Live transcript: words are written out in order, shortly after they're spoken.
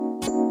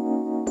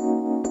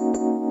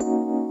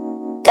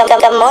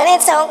Good morning,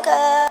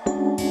 Tonka.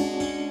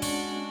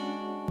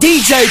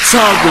 DJ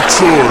Tonka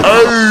Tour.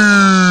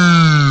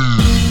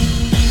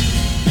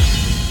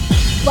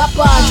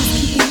 Papa, just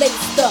keep me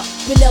laced up.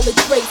 Vanilla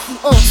Tracy,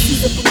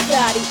 Caesar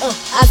Bugatti,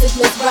 Isaac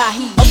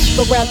Mizrahi.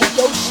 Up around the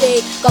yo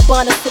shade,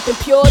 Gabbana sipping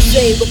pure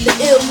J with the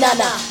ill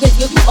nana. Yes,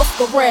 you up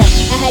around.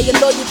 I had your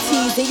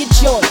loyalties in your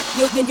joint,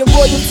 your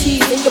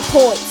royalties in your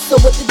points. So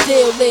what the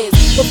deal is?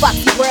 With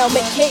Foxy Brown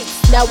make cakes.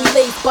 Now we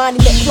lace Bonnie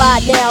that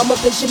Clyde. Now I'm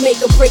up in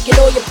Jamaica breaking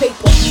all your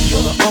paper.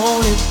 You're the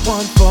only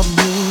one for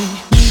me.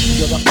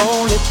 You're the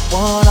only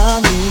one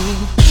I need.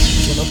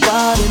 Can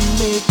nobody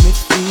make me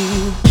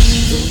feel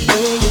the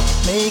way you're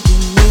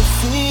making me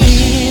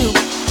feel?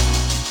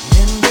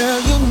 And girl,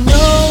 you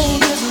know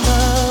this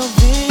love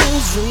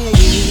is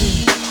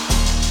real.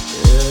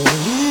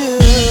 Yeah.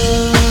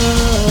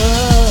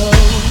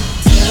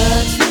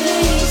 Touch me,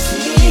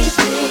 squeeze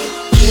me,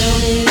 feel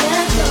me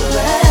and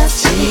caress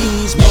me.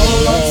 Tease me,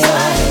 hold on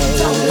tight,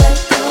 don't let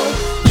go.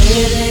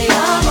 Baby,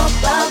 I'm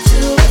about to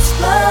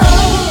explode.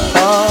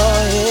 Oh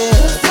yeah.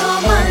 'Cause all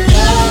my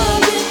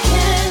love you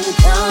can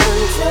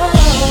control.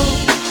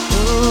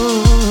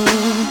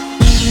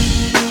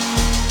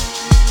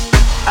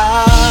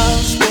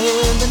 I'll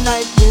spend the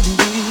night with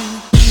you.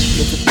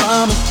 Get the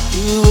promise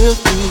you will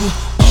do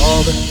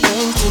all the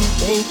things to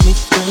make me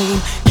scream.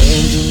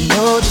 And you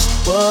know just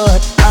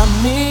what I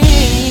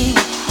mean.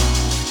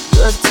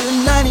 'Cause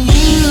tonight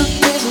you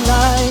taste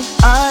like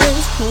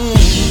ice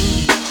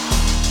cream.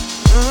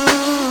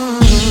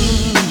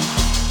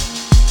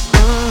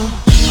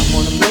 I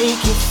wanna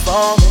make you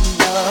fall in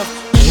love,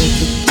 make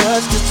you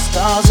touch the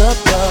stars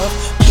above.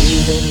 We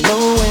lay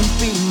low and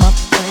be my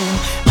friend.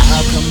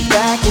 I'll come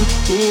back and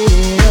hit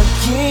it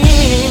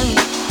again.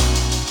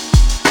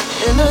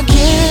 And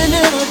again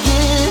and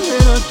again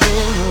and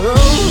again. Oh,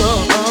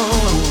 oh, oh,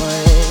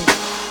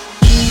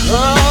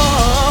 oh,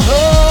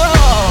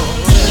 oh.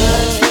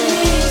 Touch me,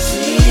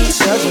 sweet,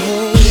 touch me.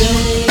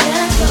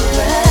 And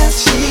caress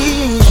me.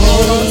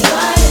 Hold on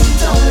tight and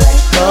don't let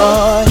go.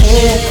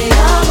 Baby,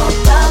 I'm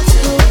about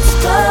to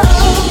explode.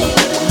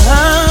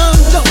 I'm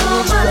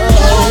gonna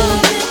explode.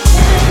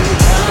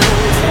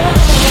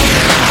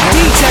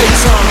 DJ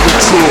Tonka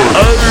Tour.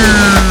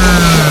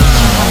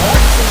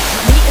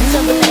 Me and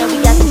Timberland, we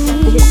got the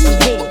hits from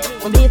here.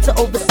 From here to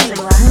overseas,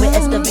 we're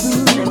SWC.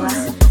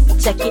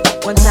 Check it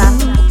one time,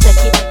 check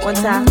it one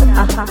time.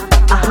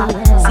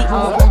 See,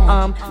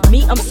 me,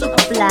 I'm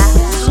super fly,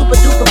 super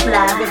duper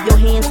fly. Rub your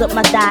hands up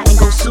my thigh and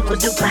go super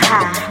duper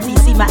high. Do you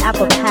see my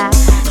apple pie?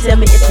 Tell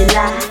me if you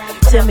lie,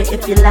 tell me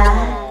if you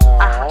lie.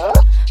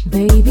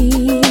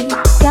 Baby,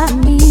 got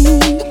me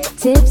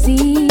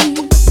tipsy,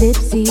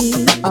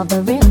 tipsy,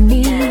 offering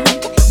me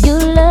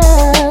your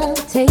love,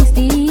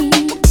 tasty.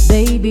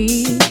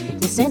 Baby,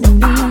 you're sending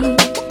me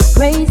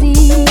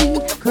crazy,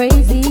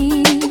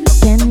 crazy.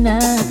 Can I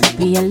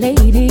be a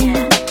lady?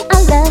 I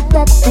love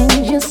the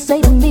things you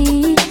say to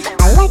me.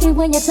 I like it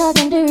when you're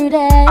talking dirty.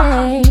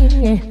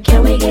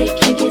 Can we get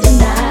kinky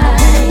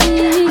tonight?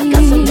 I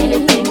got so many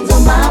things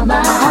on my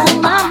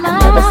mind. I've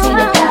never seen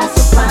a guy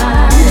so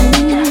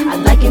fine. I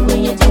like it when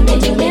you do me,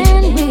 do me.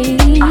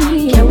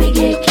 Can we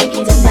get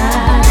kinky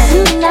tonight?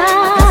 I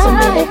got so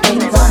many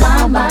things on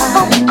my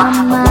mind. I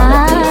wanna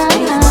be a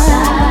space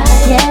inside.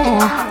 Yeah.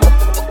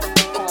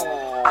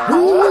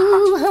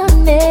 Ooh,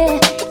 honey,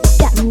 you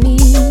got me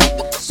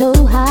so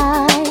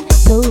high,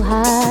 so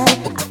high.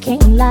 I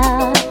can't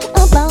lie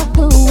about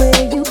the way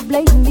you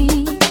blaze me.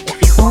 If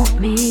you want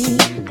me,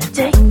 then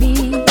take me,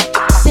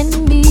 send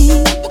me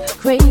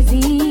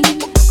crazy,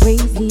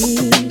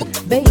 crazy,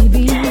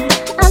 baby.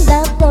 I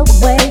love the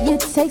way you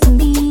taste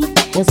me.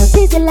 You're so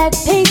tasty like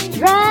peach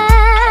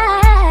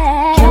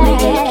dry. Can we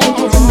get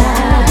kinky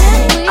tonight?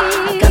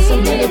 I got so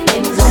many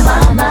things on my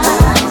mind.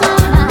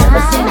 I've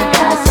never seen a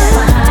guy so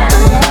fine.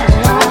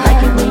 I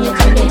like it when you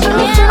do me, do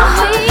me.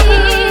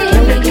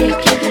 Can we get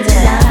kinky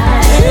tonight?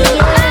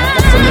 I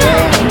got so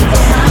many things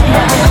on my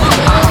mind.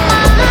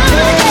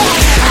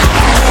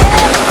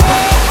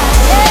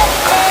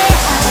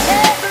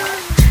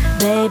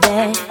 Baby,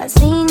 I've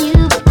seen you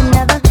with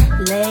another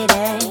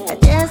lady. I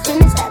just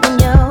finished having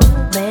you,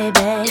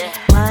 baby.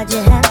 Why'd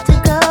you have to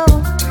go?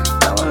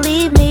 Don't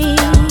leave me,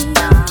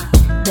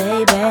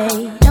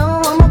 baby. No,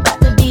 I'm about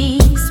to be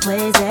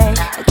swayze.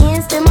 I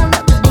can't stand my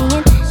love for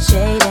being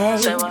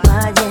shady.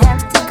 Why'd you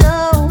have to go?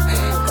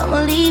 Come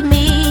and leave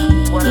me.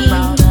 What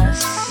about us?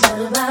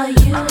 What about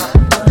you?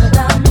 What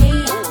about me?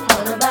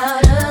 What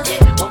about us?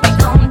 Yeah, what we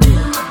gon' do?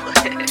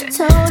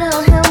 Total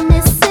help me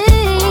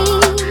sing.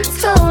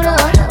 Total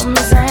help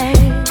me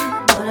sing.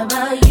 What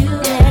about you?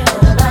 Yeah,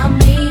 what about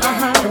me?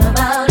 What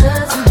about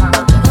us?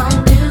 What we gon'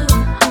 do?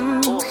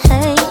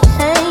 Hey,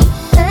 hey,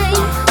 hey,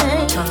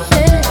 hey,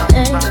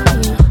 hey.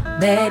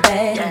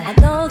 Baby, I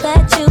know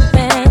that you've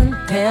been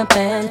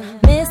pimping,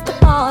 Mr.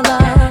 Paula,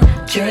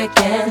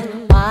 tricking.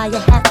 Why you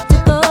have to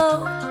go?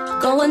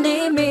 Go and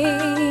leave me,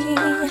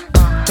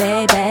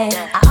 baby.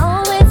 I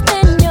always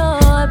been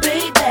your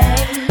baby.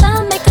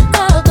 Love make a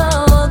girl go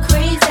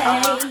crazy.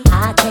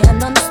 I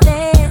can't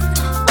understand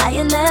why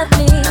you left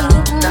me.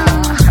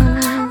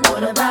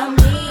 What about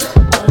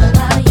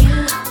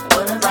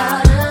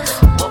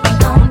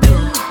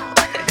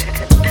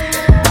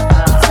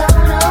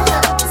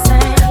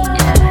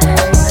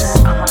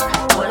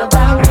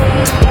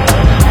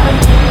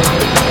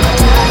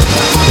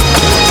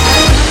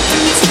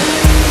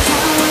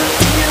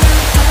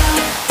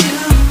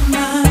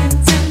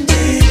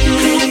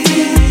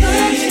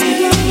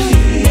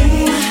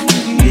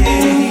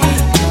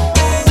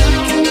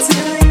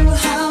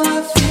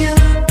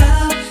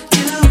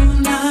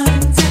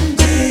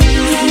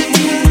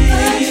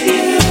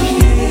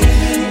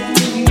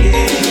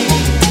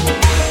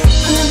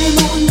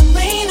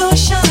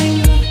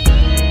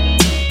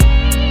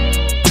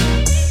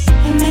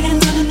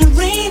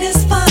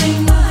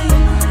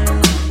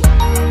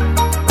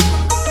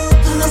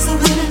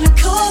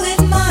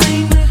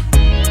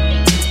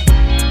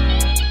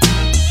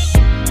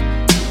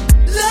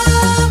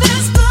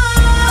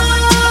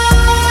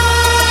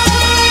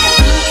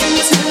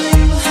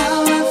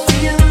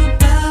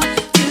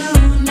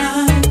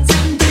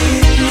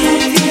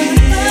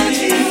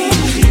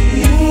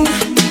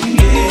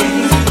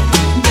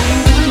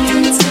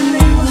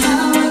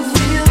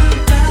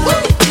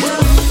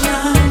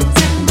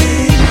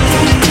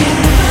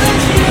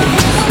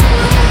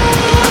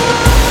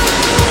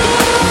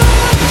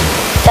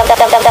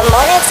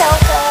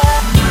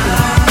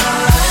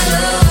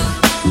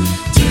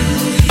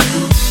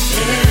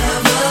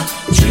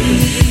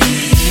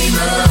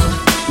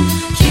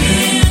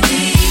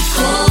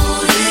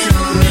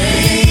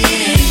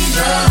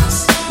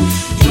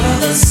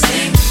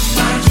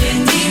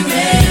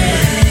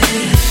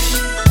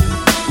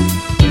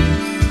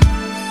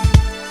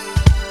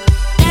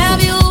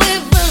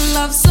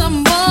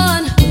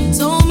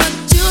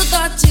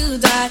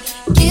right.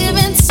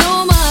 Giving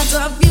so much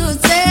of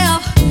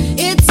yourself,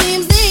 it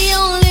seems the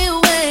only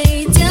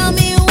way. Tell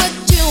me what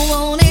you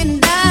want and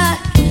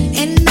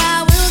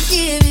I will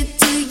give it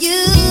to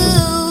you.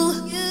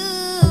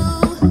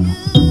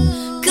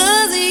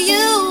 'Cause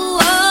you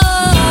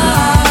are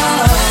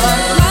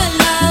my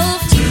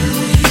love. Do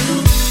you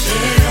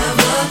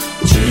ever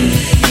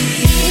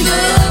dream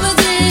of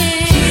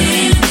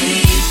dream me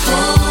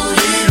cold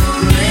in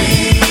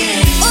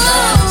rain?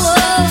 Oh,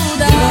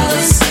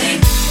 darling,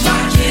 why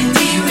can't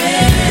we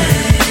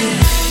rest?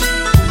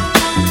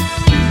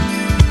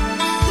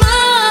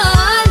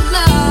 My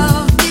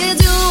love, did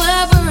you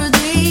ever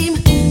dream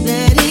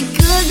that it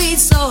could be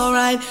so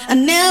right? I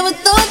never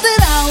thought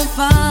that I would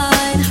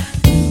find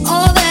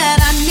all that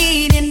I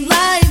need in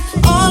life.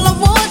 All I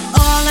want,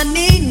 all I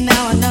need.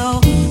 Now I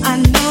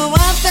know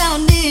I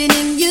found it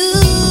in you.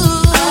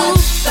 I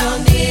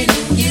found it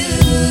in you.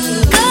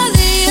 'Cause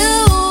you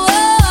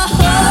are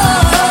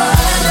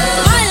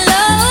my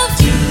love.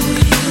 Do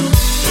you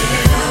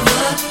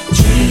ever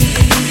dream?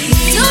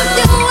 Don't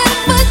you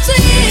ever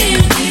dream?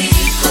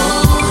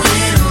 Cold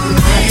in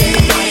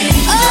rain.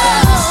 Oh,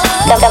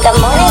 The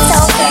morning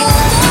talker.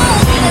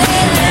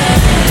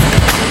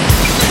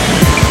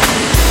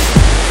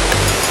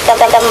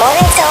 The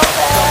morning talker.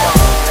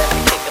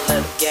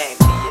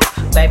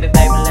 Baby,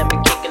 baby, let me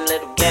kick a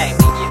little game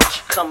to you.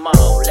 Come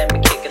on, let me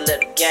kick a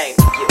little game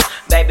to you.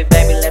 Baby,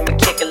 baby, let me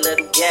kick a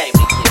little game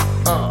to you.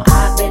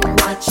 I've been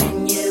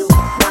watching you,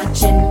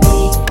 watching me,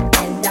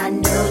 and I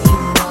know you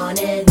want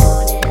it.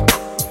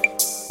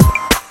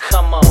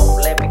 Come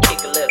on, let me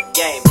kick a little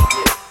game to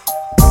you.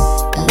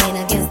 Lean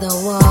against the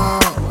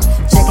wall,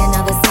 checking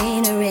out the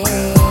scenery.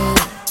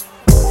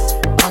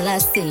 All I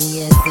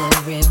see is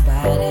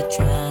everybody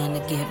trying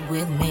to get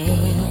with me.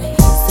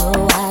 So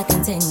I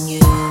continue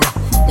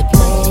to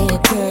play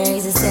it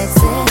crazy,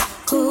 sexy,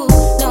 cool.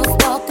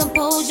 Lost all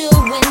composure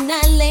when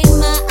I lay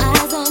my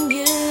eyes on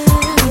you.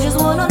 Just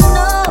wanna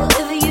know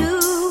if you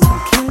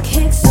can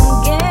kick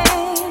some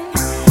game.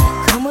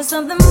 Come with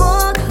something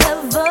more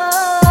clever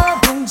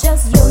than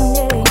just your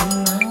name.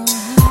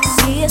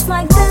 See, it's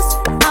like this,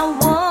 I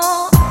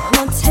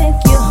wanna take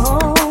you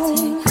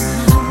home,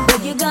 but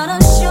you gotta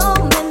show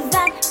me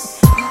that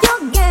your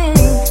game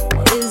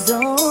is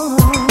on.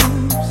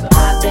 So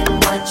I've been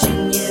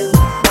watching you,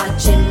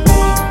 watching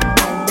me,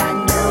 and I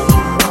know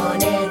you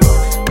want it,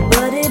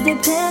 but it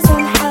depends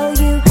on how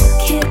you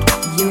kick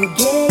your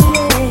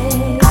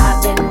game. I've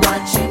been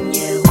watching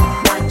you,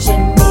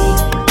 watching me,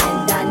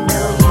 and I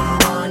know you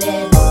want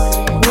it,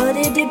 but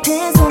it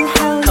depends on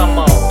how Come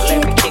you on, let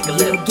me kick a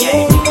little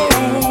game to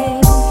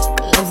you.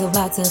 Love's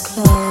about to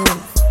close,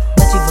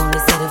 but you've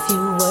only said a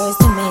few words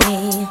to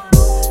me.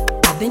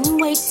 I've been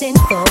waiting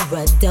for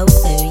a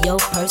dose of your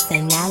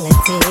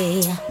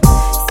personality.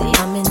 See,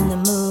 I'm in the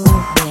mood,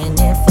 and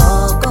if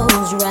all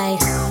goes right,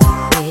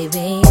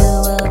 baby,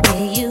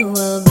 you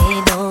will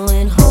be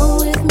going home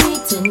with me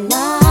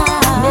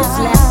tonight. Miss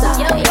Lester,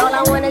 yo, all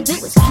I wanna do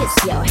is kiss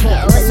your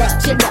hand to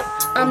let you know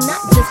I'm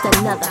not just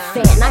another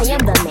fan. I am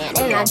the man,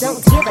 and I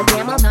don't give a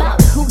damn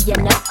about who you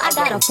know. I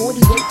got a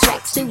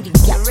 48-track studio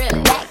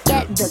back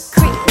at the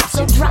crib,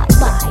 so drop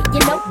by. You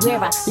know where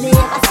I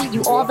live. I see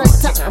you all the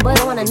time,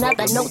 but on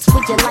another note,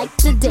 would you like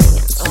to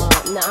dance?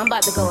 Nah, I'm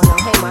about to go and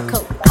hang my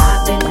coat.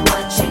 I've been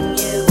watching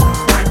you,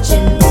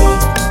 watching me,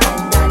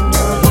 and I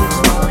know you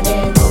want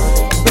it,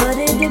 but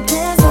it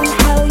depends on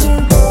how you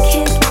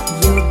kick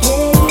your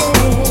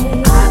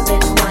game. I've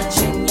been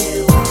watching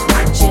you,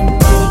 watching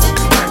me,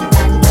 and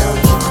I know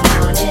you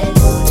want it,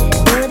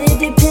 but it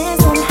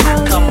depends on how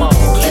Come you on,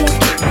 let me kick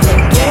kick a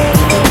little game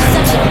to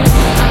you.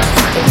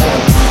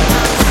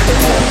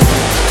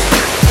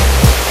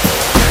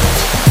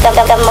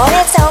 The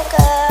morning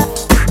talker.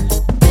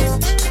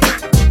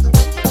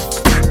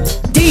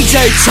 DJ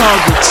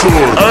Tonga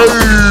Tour.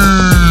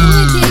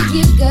 where did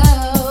you go?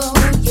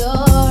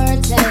 You're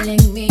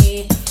telling me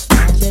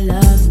that you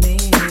love me.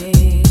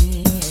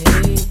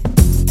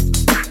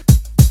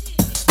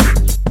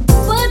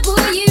 But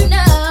will you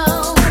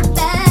know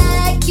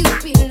that you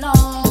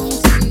belong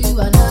to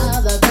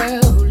another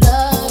girl who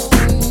loves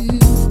you?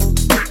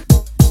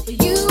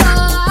 You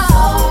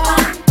are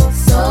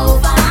so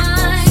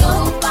fine, so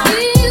fine.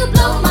 You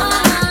blow my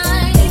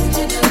mind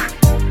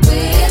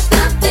with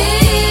the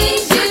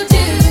things you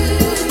do.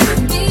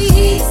 Me,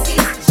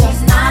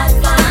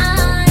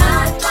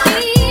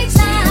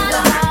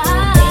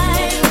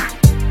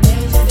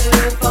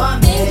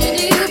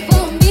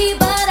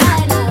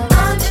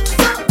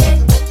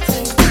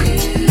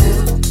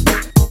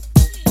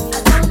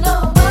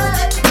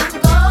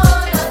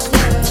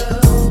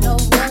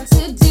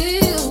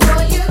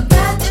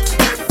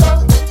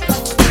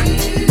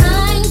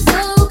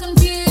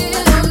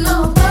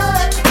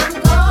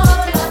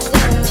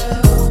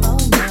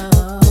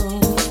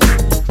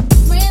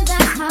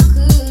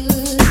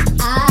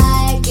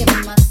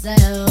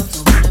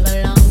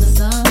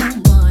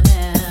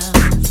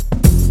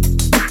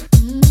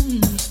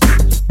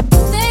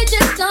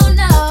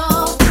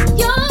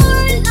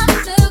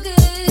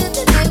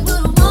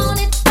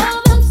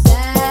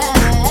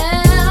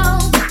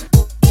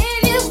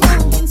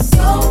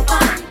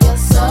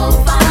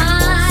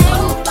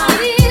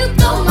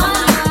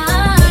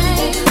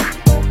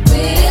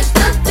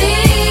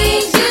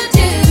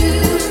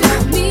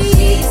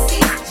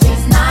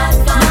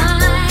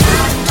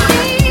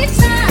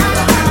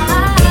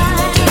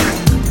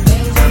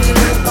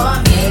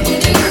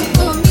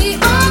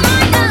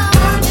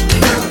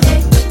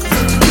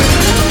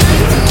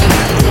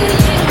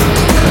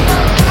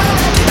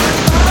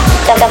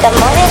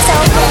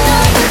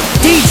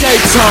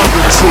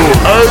 Tour.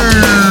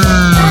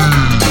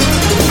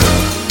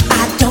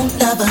 I don't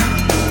love her.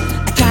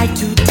 I try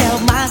to tell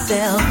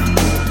myself,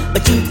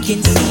 but you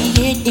can see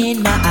it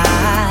in my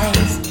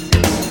eyes.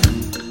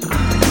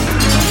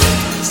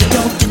 So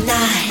don't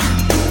deny,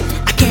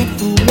 I can't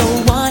fool no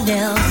one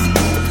else.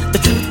 The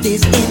truth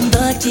is in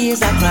the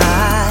tears I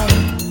cry.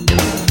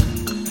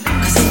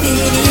 'Cause if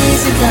it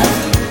isn't love,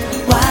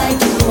 why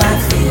do I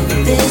feel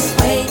this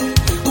way?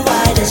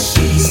 Why does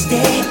she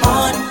stay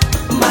on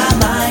my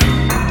mind?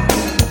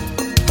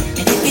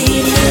 And if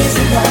it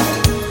isn't love,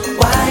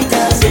 why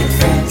does it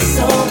hurt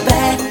so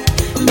bad?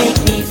 Make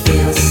me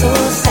feel so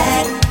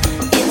sad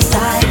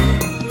inside.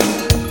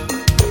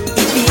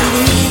 If it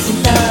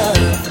isn't love,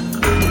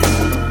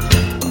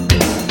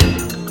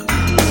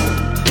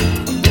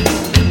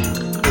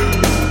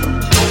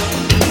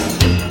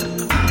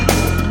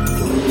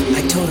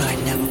 I told her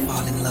I'd never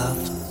fall in love,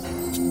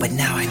 but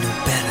now I know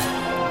better.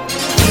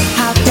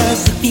 How does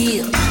it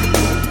feel?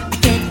 I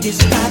can't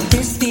describe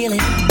this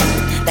feeling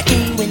that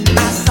came when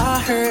I saw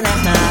her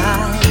last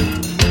night.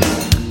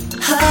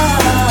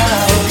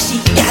 Oh, she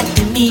got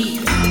to me.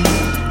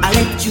 I'll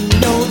let you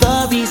know the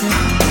reason.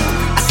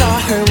 I saw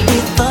her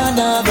with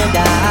another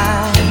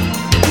guy.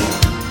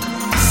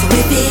 So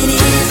if it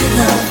isn't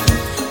love,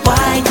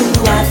 why do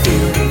I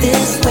feel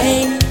this way?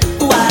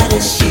 Why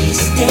does she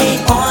stay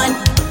on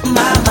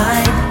my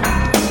mind?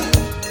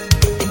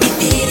 And if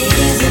it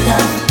isn't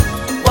love,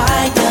 why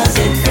does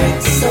it hurt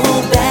so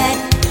bad?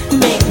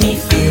 Make me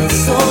feel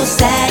so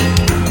sad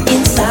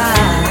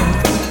inside.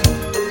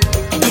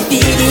 And if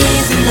it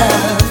isn't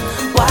love,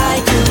 why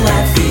do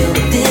I feel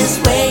this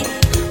way?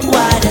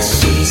 Why does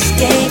she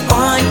stay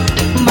on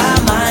my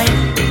mind?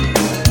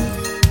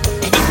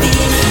 And if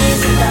it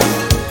isn't love,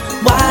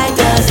 why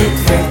does it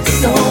hurt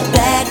so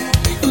bad?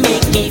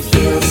 Make me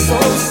feel so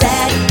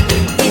sad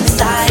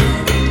inside.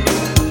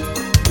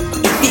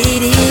 If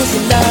it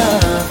isn't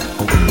love,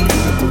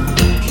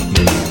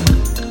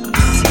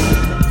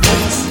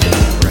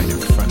 Right in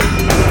front of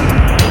me.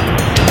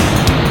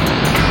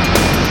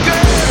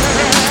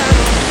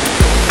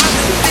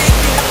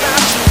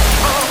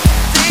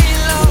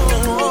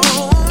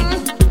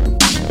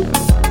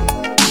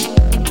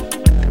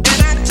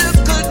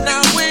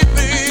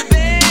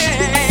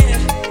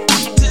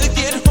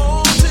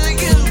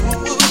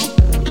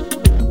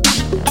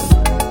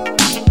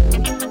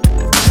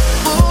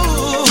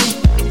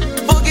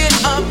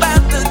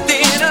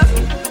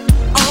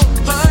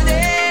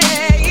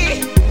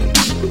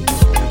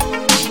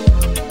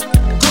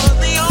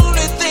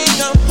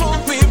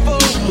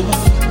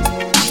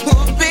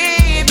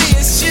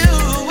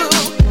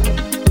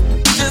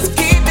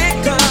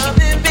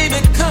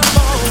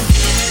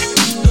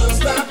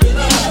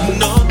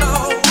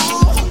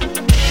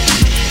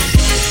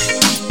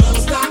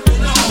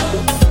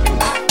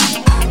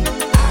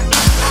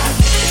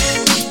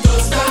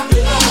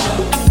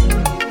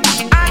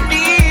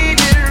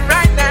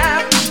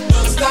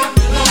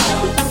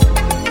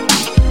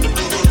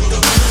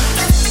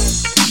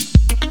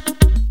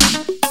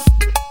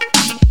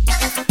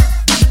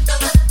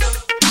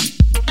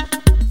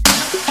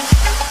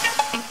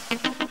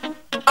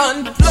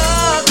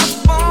 Unplug the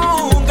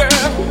phone,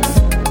 girl,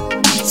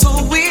 so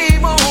we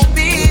won't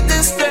be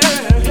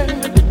disturbed.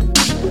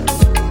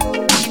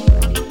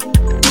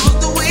 Do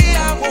the way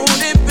I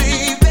want it,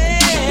 baby.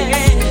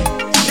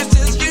 It's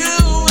just you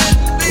and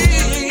me.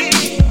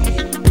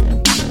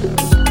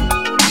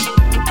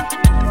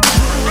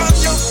 Run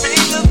your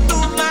fingers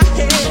through my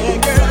hair,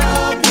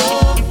 girl,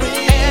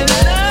 and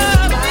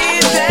love me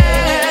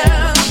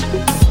down.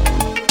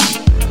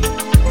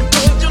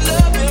 'Cause your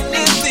loving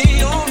is the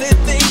only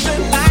thing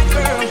tonight,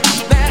 girl,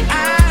 that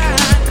I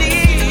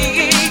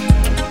need.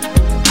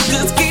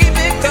 Just keep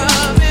it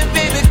coming,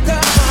 baby,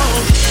 come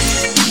on.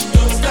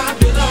 Don't stop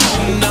it all.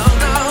 No,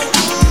 no.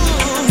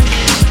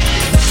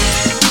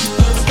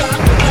 Don't stop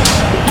it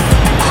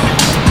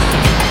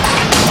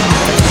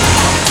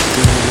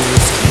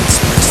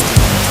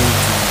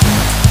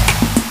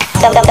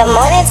The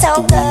morning so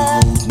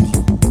good.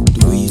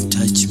 the way you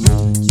touch me,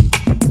 girl,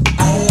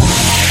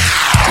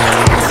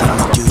 everything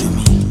you do to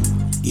me,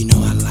 you know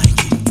I like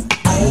it.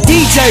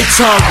 DJ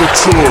Target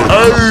Tour.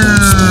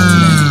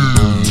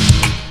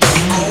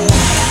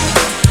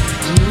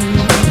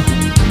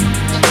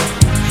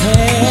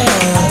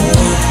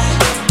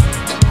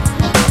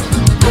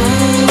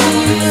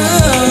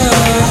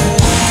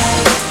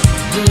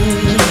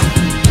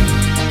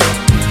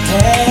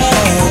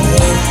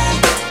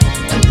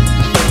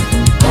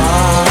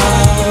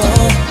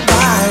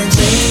 My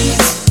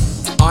dreams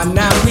are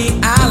now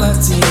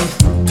reality.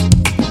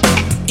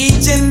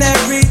 Each and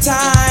every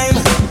time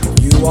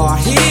you are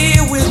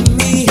here with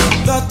me,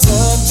 the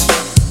touch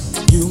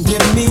you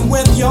give me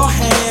with your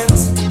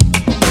hands.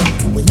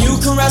 When you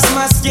caress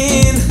my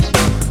skin,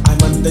 I'm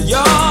under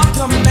your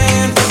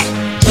command.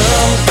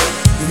 Girl,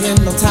 you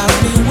hypnotize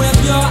me with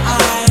your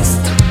eyes.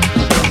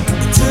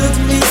 It took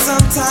me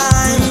some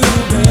time,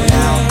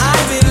 now I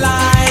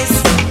realize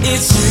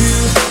it's you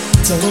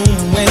to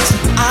which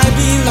I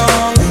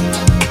belong.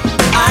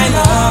 I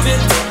love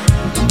it,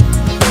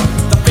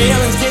 the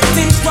feeling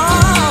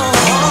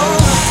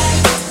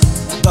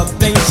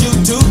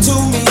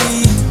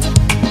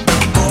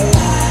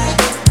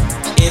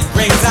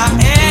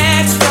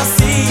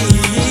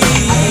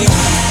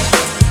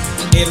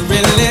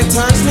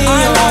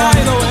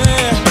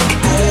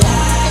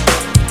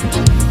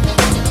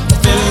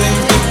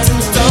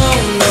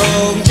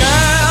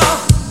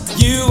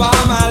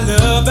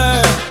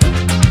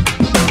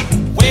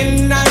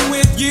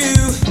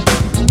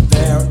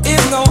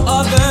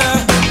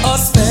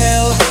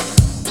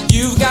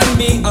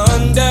me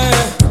under.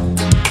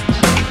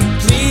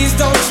 Please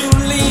don't you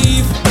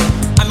leave.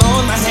 I'm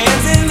on my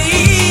hands and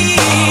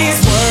knees.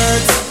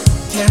 Words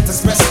can't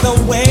express the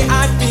way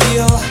I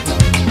feel.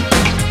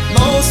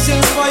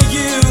 Motions for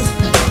you.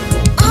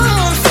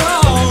 Oh, so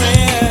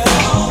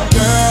real.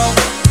 Girl,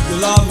 you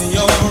love me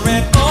over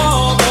and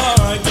over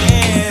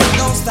again.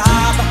 Don't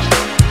stop.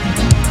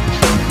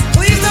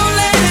 Please don't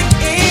let it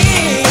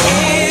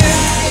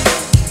end.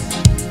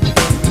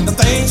 The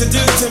things you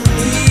do to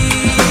me.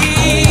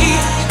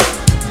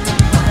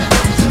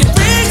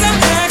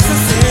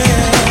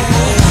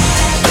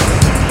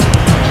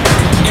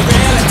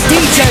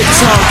 DJ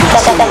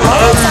Target.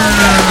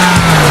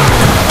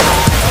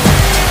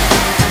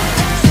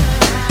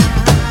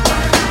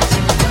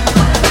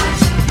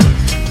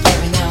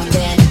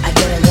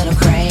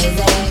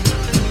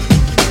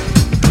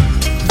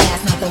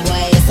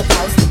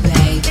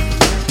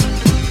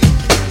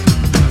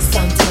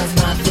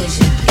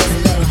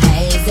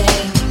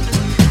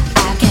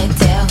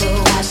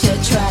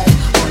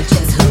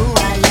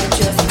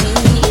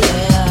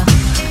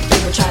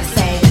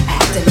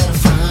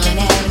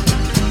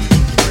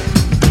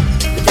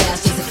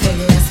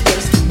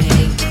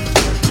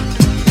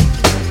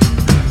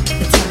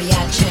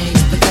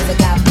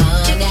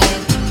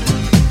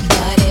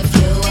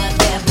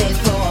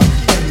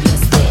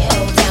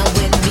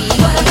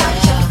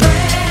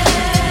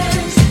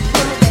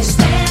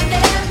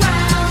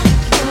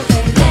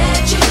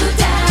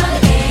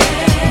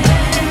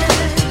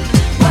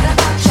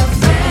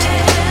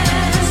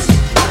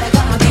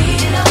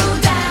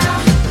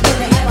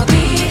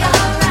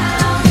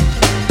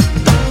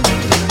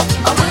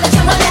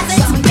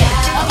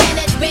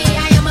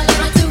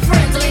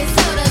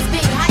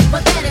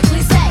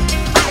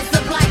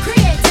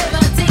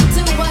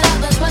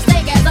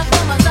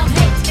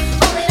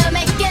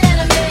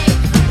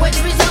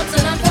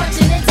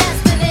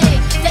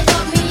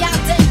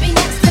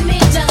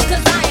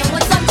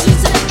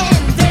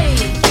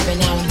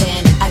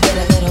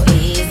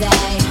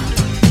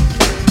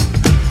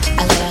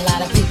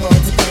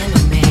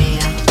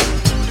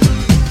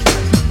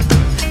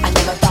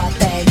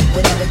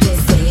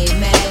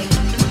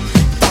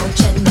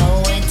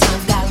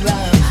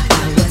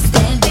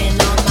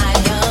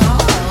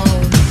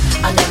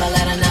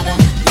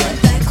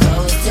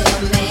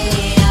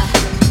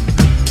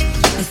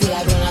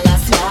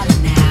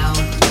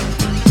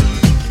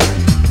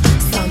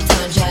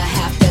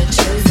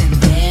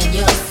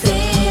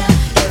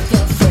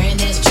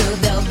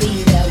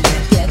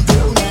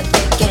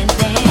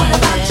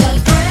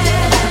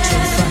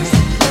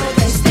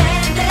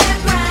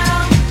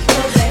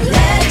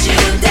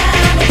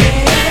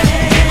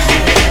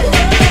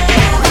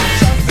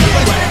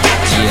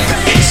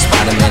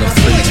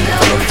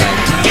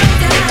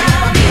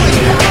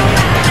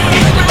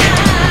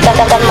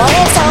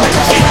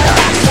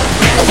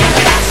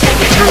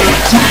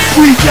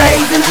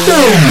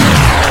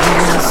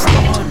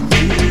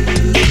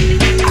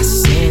 I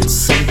sense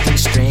something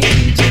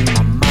strange in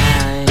my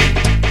mind.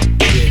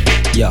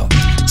 Yo,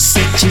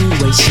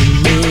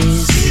 situation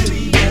is,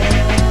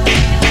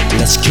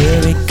 let's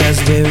cure it 'cause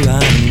we're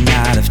running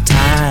out of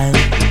time.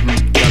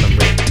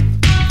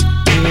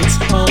 It's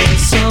all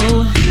so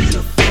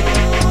beautiful.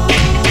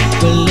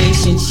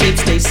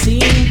 Relationships, they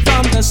seem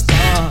from the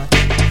start.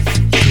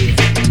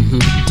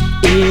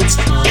 It's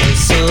all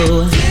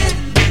so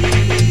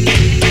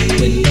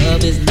when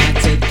love is not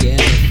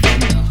together from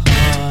the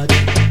heart.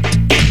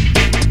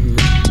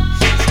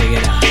 Check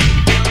it out.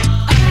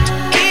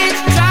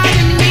 It's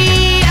driving me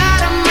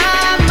out of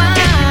my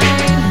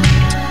mind.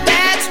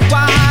 That's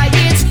why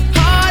it's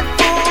hard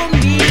for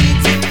me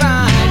to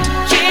find.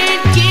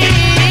 Can't get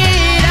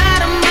it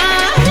out of my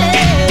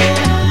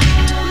head.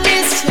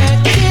 Miss her,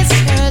 kiss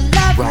her,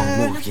 love her. Wrong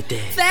move, you're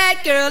dead. That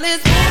girl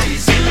is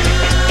poison.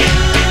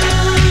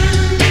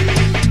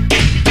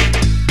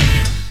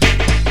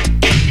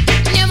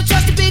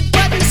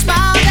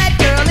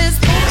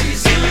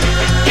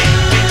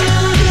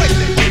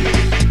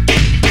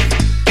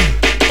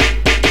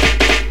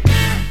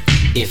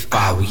 If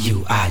I were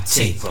you, I'd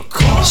take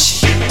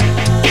precaution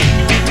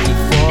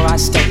before I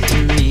step to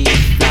meet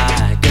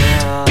my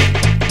girl.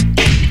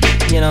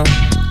 You know,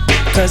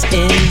 'cause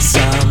in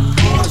some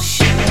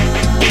portion,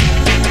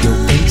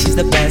 you'll think she's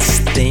the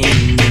best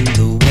thing in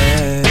the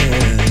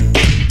world.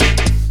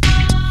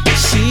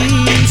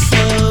 She's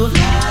so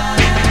high,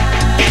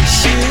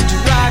 she'll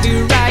drive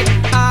you right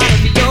out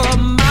of your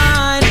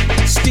mind,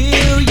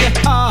 steal your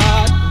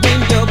heart when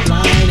you're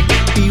blind.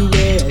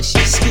 Beware,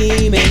 she's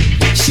scheming.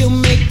 She'll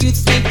make you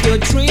think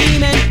you're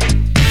dreaming.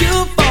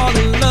 You'll fall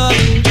in love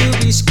and you'll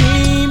be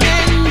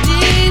screaming,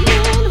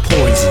 demon.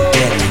 Poison,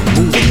 deadly,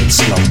 moving it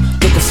slow.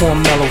 Looking for a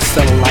mellow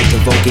fellow like the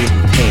vote,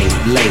 getting paid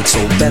late. So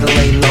better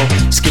lay low,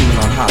 scheming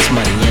on hot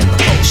money in the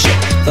whole show.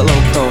 The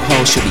low pro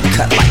hoe should be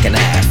cut like an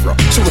afro.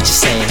 So what you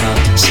saying, huh?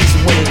 She's a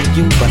winner to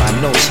you, but I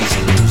know she's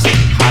a loser.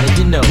 How did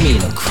you know? Me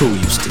and the crew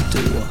used to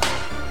do her.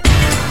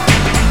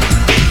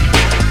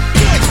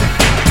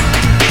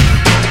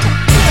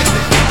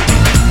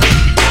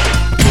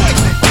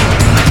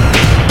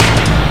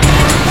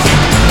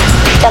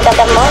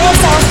 The morning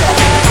sounds good.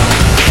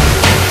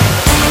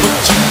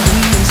 What you've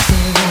been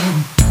missing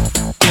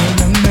in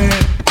a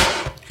man,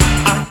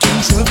 I can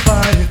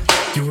survive.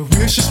 Your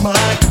wish is my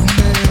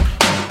command.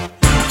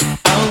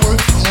 I'll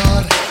work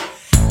hard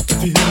to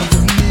feel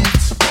your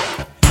needs,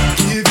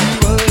 give you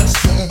a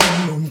lesson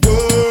on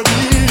what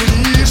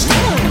it is to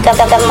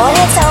The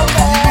morning sounds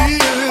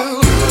good.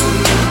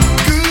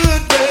 feel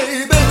good,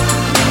 baby.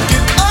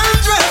 Get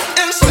undressed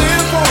and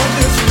slip on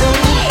this road.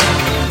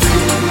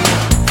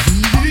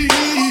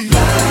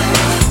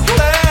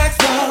 Relax,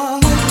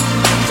 darling.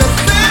 Just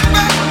sit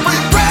back,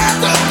 relax,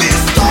 don't be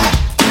stuck.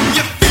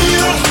 You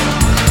feel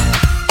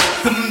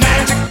the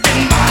magic in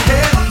my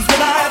hands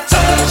when I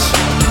touch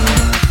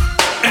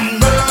and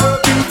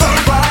rub you the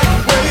right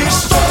way.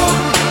 So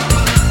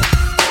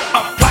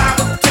apply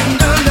the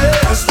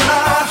tenderness that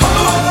I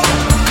hold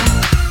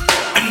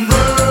and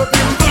rub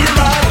you the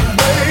right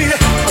way.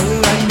 I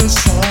like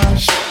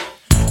massage,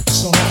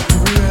 soft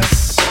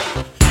caress.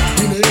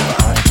 Whenever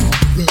I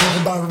do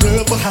rub, I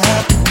rub for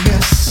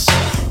happiness.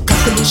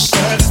 Customer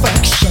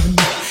satisfaction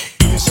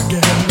is a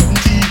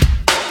guarantee.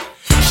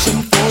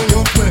 Send for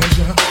your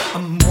pleasure,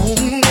 I'm on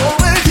your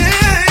way.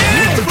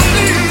 Yeah,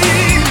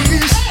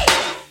 please,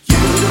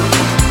 you,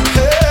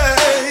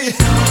 hey.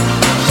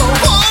 So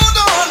hold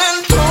on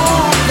and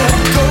don't let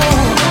go.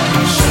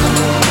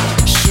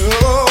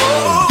 Sure,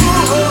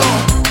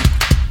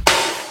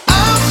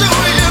 I'll show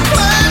you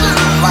pleasure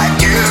like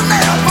you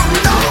never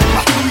know.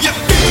 Do you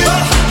feel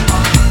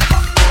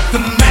the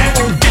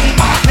magic in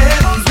my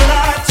hands when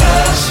I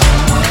touch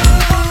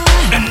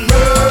and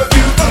rub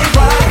you the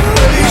right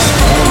way?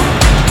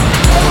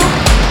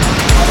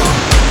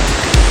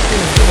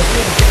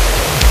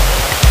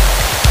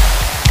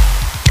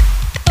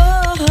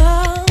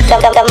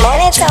 The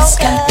morning sounds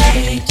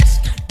good.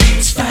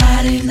 It's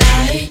Friday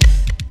night,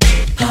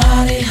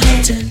 party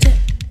hunting,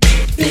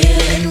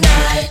 feeling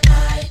right,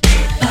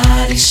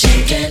 body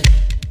shaking,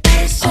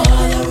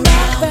 all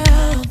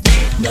around.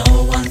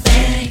 Know one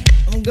thing,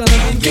 I'm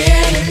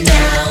getting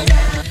down.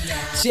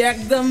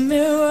 Check the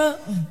mirror,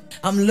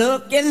 I'm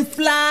looking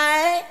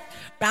fly.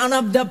 Round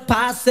up the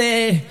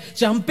posse,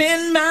 jump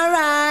in my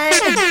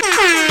ride.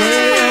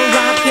 They're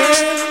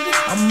rocking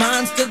a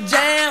monster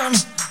jam.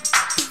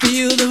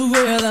 Feel the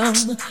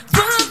rhythm,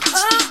 pump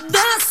up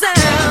the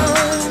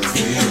sound.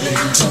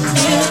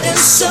 Feeling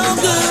so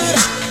good,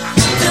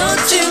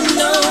 don't you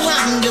know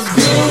I'm just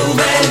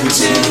grooving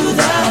to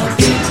the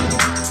beat.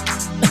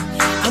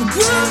 I'm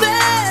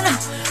grooving,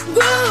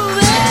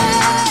 grooving.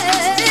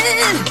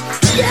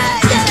 Yeah,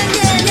 yeah,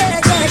 yeah,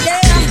 yeah, yeah,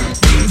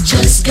 yeah.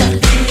 Just got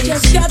paid.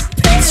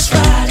 It's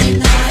Friday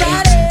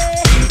night,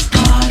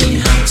 party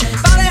hunting,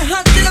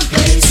 the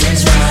place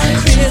is right,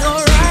 feeling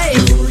alright.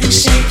 booty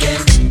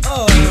shaking,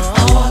 Oh,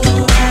 all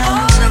around.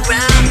 all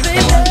around,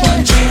 baby.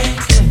 One drink,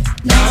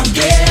 now I'm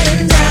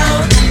getting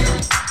down.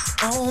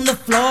 On the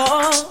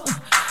floor,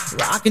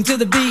 rocking to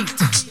the beat.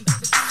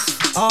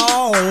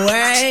 Oh,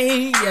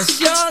 way, you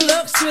sure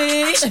look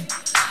sweet.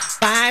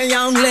 Fine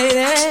young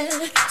lady,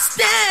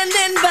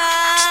 standing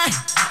by.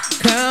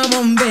 Come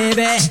on,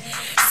 baby,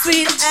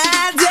 sweet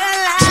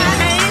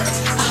Adeline.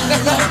 I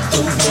like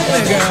the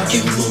way that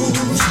you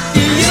move.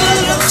 You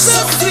look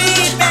so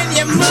sweet and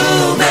you're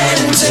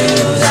moving to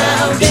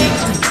the beat.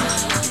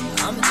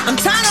 I'm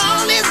tired of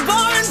all these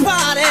boring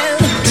parties.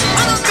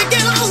 I don't think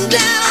get on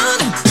down.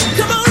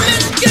 Come on,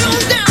 let's get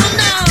on down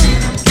now.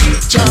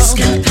 Just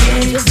got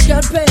paid. Just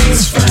got paid.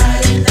 It's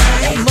Friday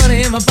night, Got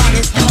money in my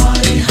pocket.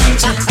 party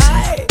hunting,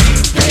 Hey,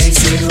 place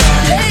is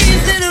right,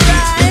 days in a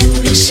ride.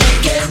 booty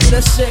shaking,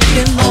 The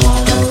second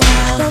all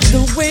around. of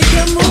the way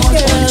you move, One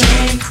girl.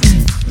 drink,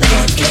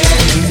 now I'm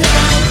getting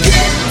down.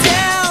 Get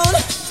down.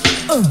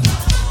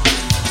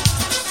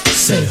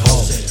 Say ho.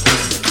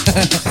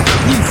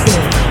 You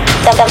say.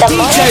 The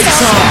morning DJ sounds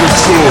Tom good.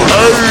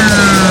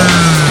 Patrol.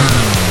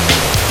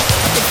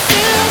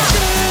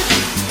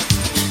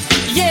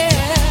 Yeah,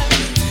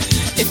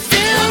 it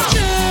feels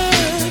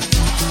good.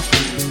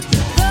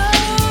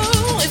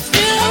 Oh, it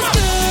feels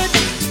good.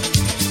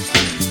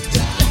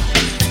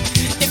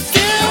 It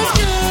feels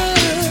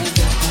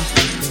good.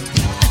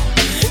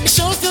 It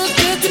sure feels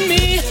good to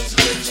me.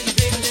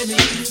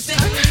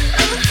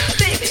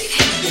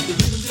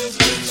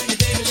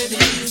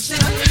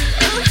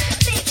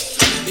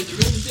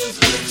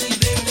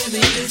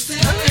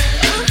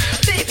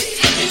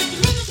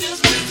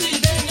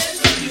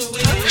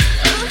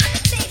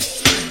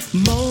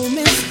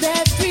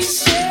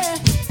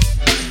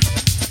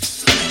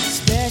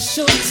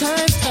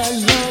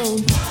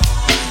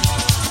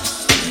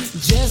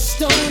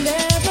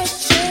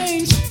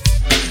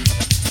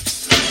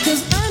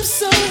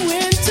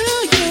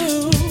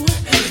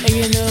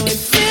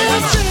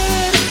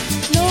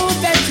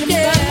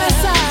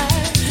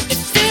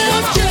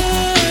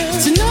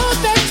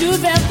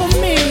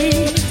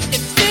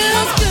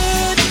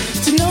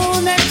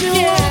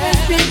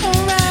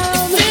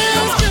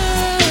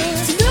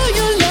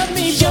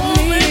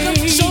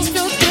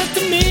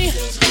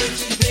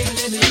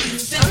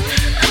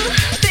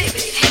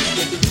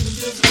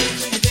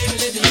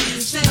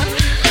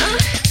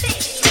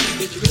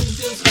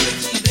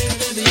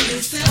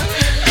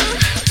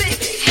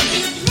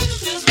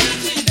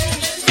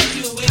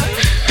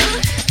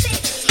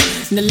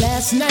 The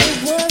last night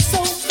was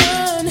so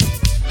fun,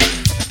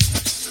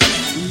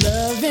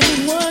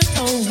 loving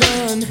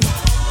 101.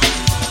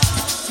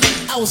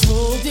 I was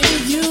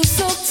holding you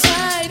so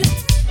tight.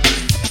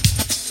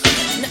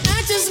 Now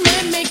I just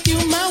might make you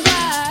my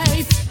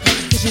wife,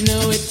 'cause you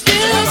know it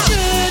feels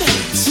good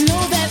to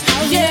know that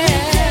I'll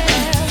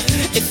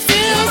yeah. It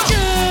feels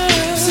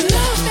good to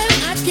know that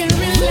I can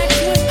relax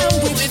when I'm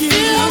with you. It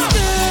feels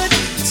good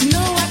to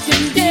know I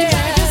can be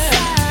by your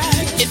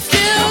side. It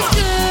feels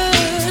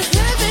good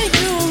having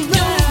you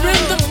around. Your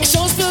rhythm, it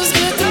sure feels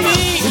good to me.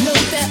 You know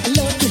that I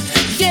love you,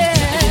 yeah.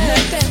 You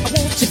know that I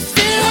want you.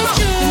 Feels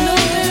good. You know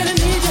that I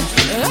need you.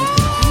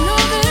 You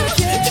know that I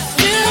care. It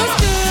feels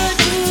good,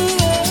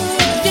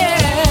 yeah.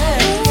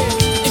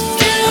 It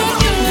feels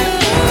good.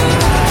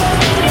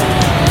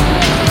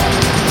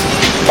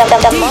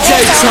 The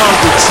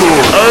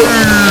morning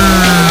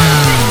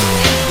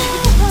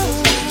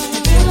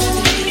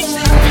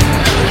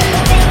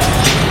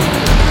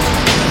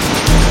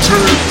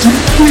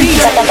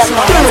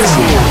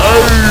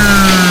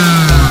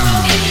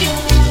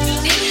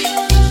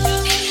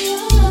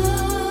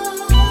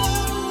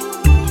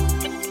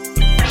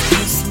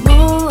This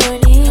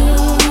morning,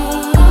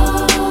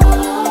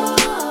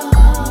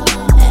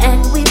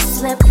 and we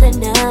slept the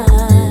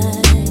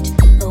night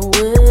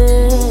away.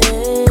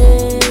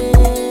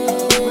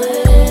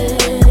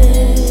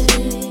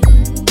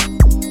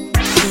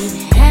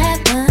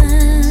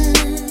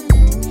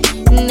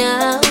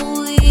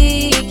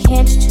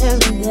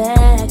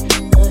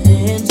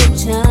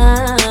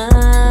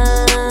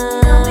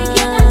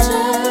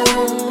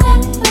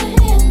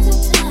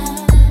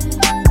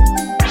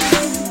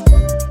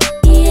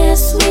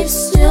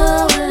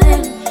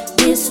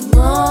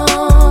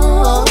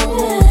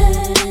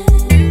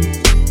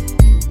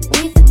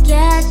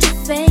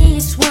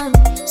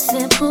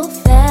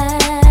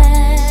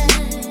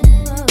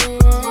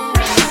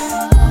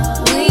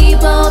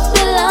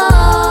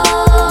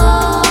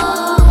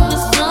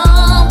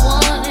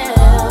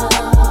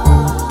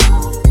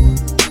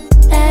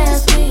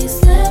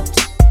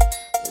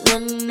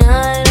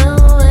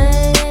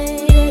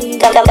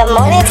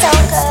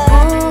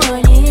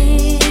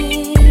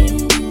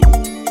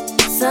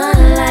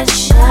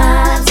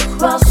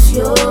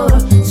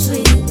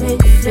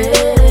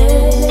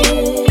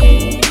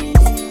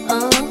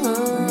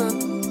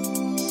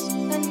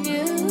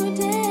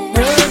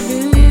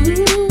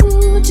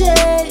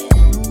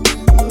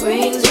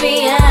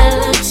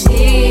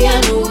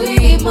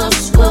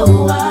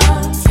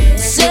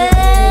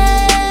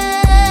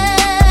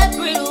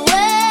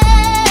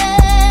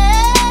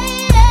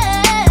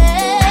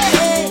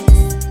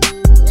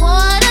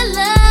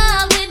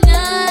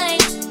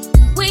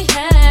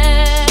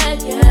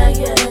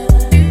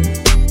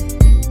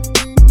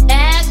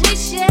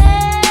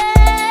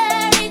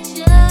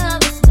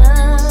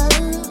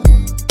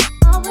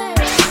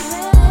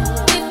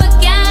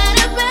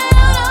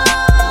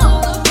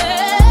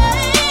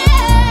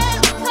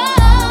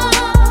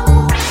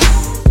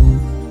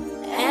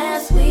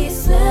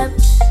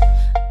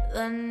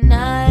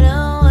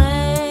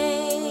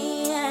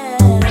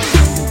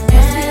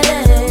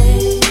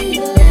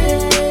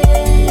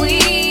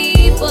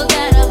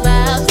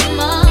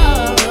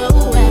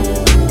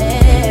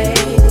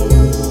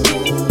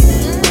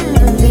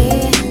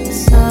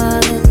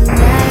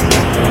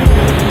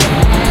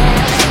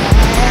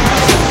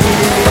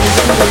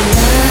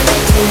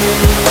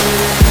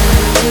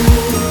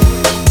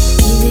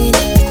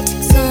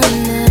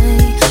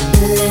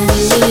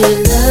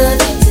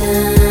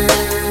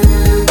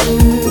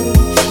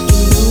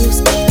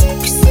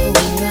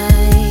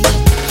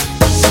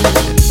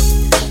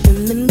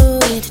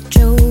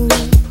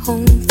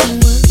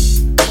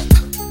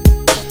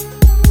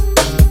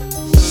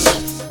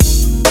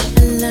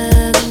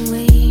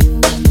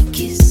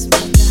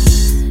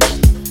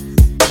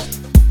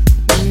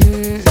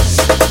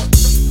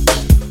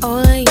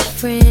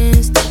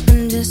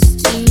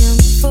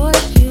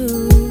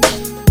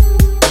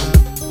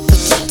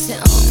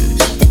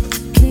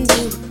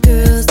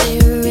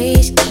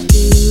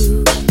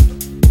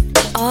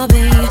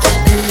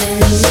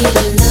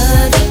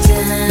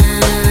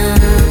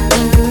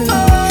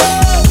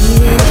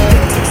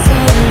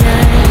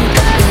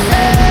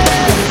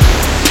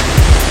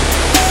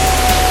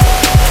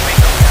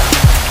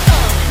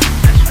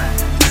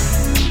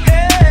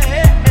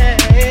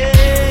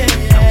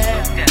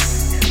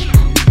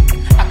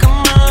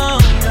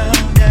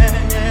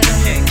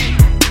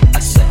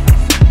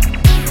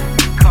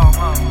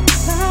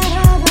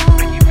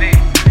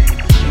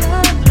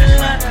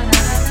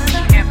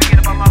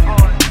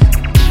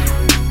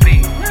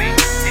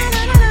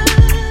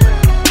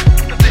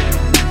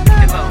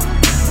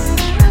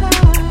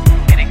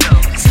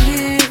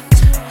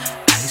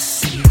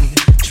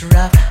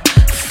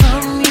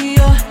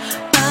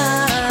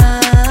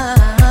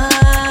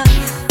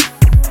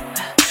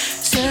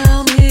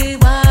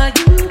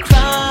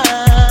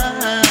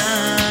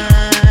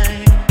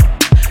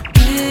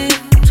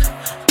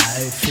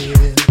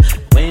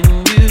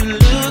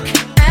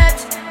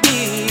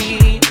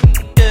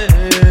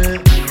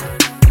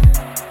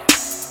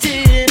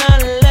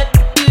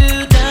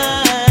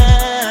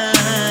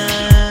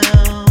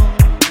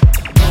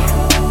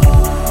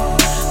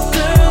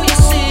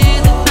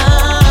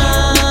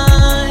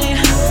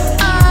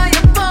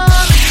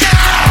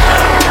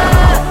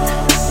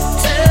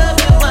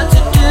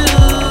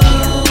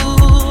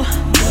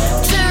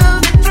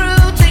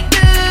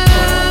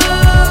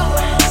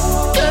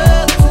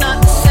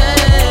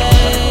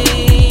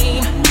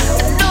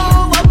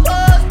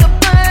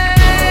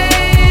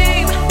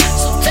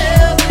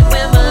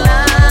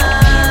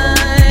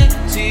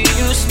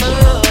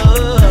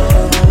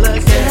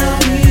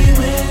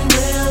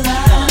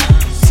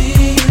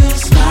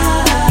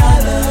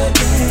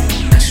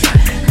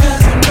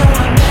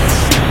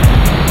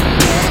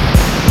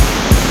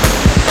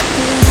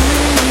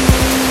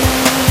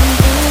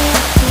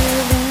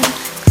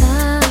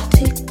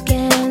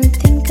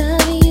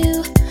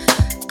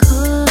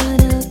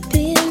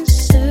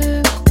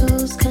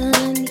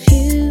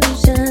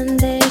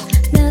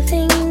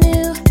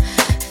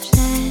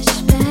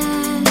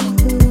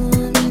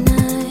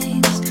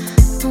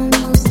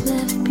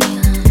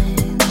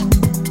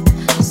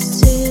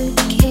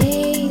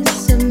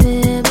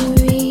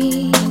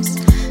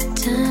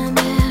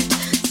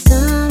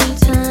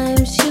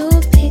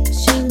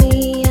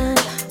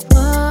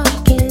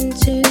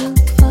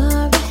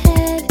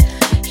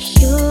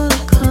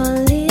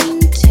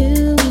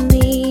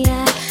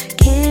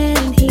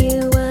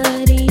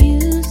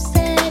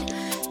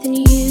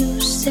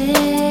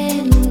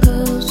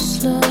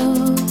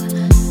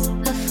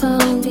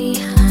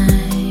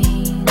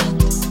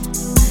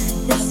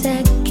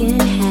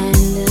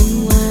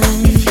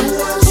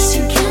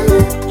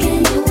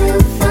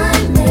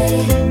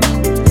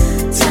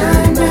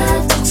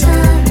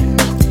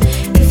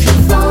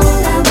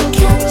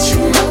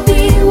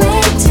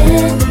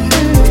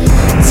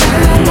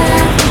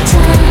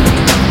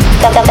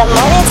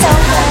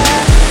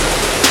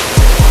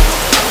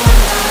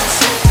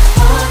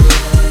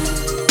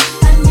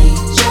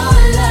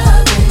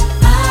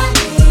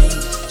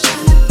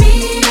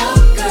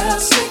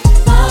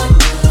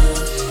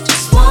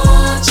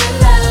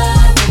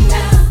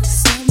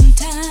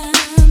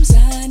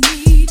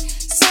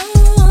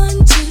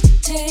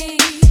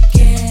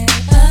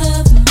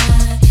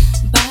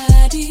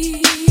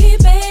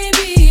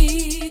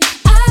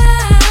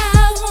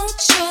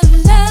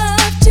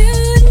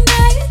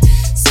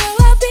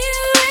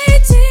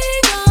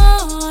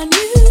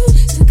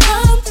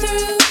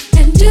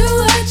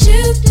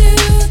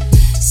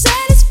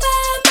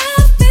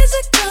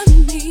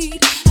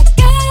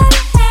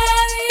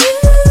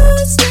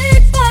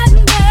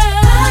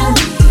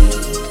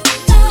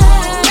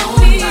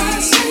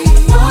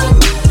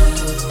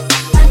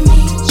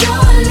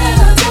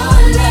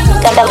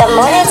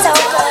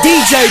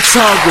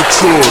 Tonga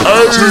Toy.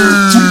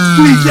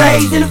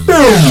 DJs in the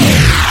building.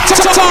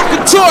 Tonga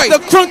Toy, the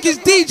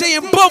crunkiest DJ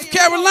in both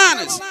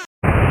Carolinas.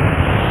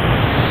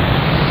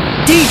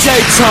 DJ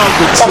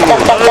Tonga Toy.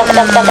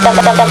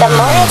 The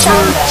morning show.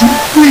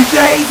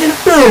 DJs in the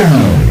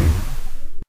building.